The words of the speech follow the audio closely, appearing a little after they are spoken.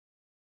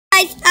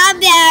guys, I'm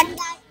back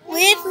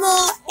with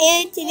more,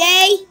 and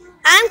today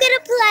I'm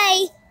gonna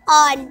play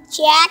on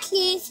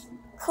Jack's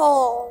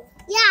Call.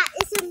 Yeah,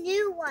 it's a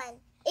new one.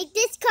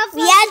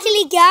 We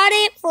actually got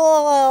it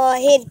for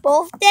his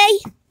birthday.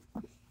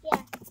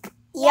 Yeah.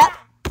 Yep.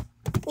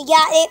 We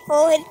got it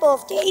for his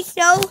birthday,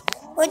 so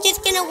we're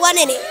just gonna run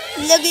in it.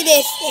 Look at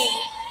this thing.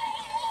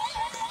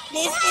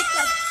 This is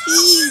a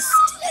beast.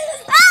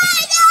 Oh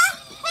no!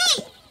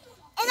 Hey!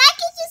 And I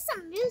can do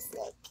some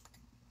music.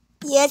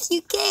 Yes,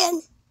 you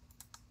can.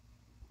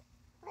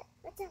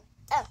 What's up?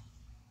 Oh.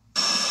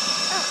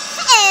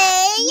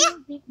 Hey!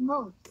 Music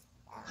mode.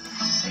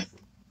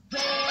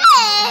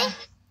 Hey!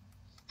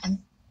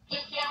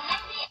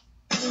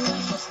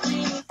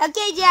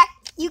 Okay, Jack,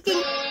 you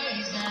can.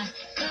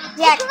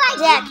 Jack,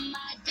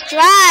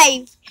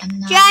 drive.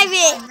 Drive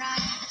it.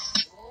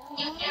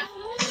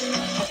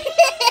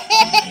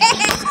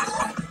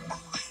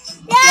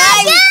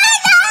 Drive.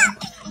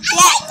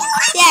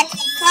 Jack,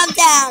 calm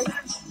down.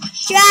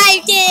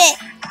 Drive it.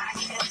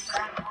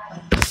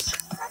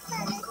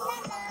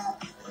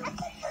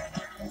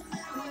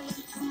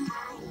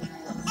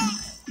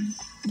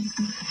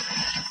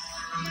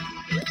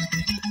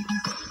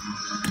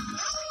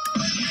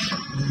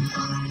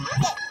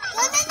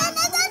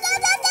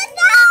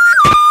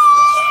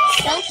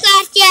 Don't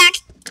stop, Jack.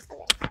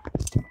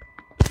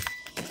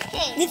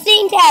 This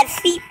thing has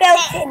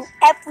seatbelts and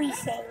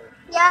everything.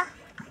 Yeah.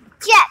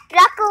 Jack,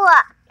 buckle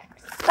up.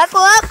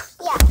 Buckle up?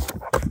 Yeah.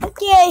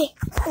 Okay.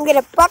 I'm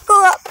gonna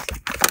buckle up.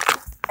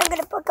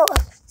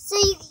 So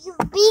you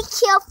be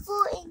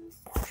careful and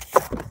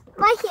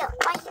my heel.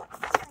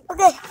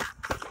 Okay.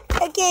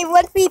 Okay,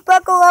 once we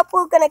buckle up,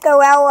 we're gonna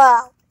go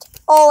out.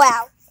 All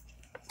out.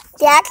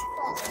 Jack,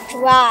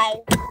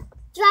 drive.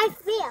 Drive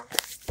where?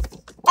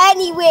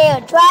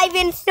 Anywhere. Drive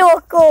in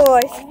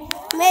circles.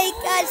 Make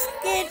us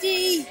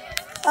dizzy.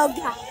 Oh,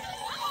 God.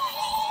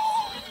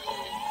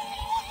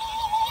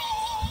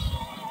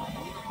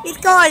 This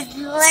car is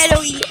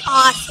literally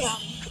awesome.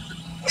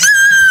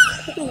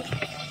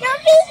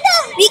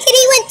 We can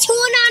even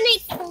turn on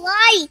its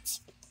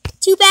lights.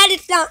 Too bad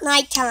it's not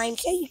nighttime,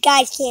 so you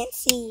guys can't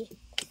see.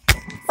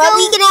 But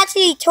we can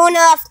actually turn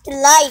off the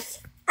lights.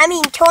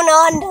 Turn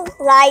on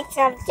the lights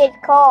of this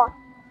car.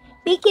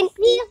 We can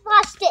see.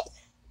 Watch it.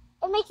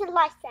 It makes a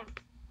light sound.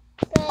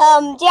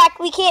 Jack,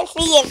 we can't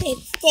see if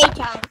it's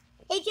daytime.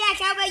 Hey, Jack,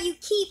 how about you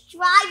keep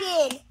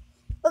driving?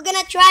 We're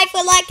gonna drive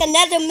for like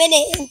another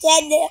minute, and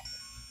then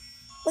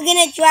we're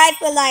gonna drive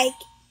for like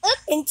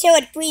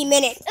until 3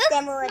 minutes.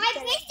 Then we're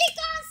gonna...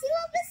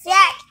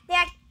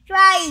 Jack,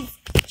 drive.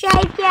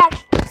 Drive,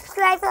 Jack.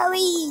 Drive,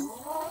 hurry.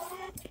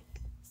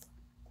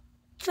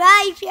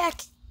 Drive,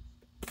 Jack.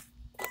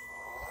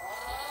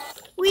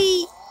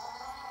 Wee.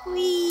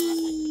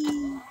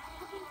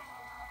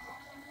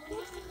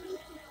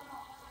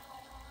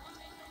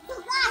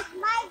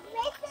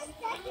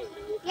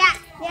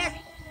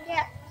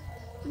 Yeah.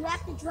 You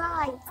have to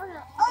drive. Oh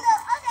no.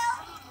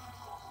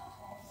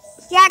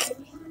 Jack,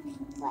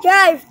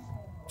 drive.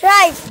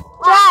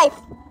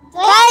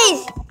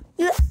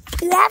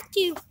 You have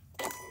to.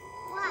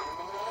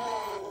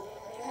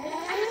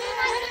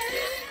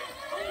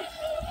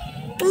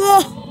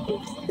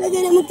 Look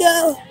at him go.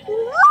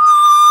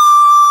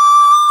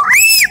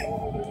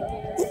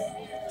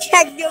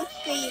 Jack, don't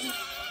scream.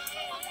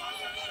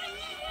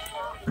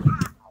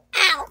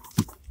 Ow.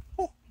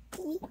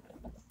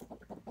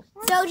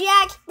 So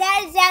guys,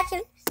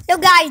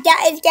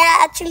 that is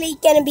actually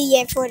gonna be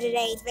it for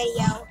today's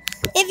video.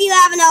 If you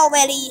haven't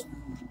already,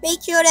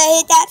 make sure to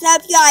hit that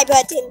subscribe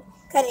button,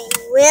 because it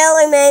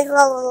really means a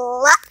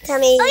lot to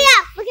me. Oh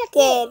yeah, look at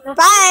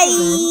Goodbye.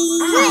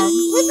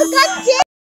 We forgot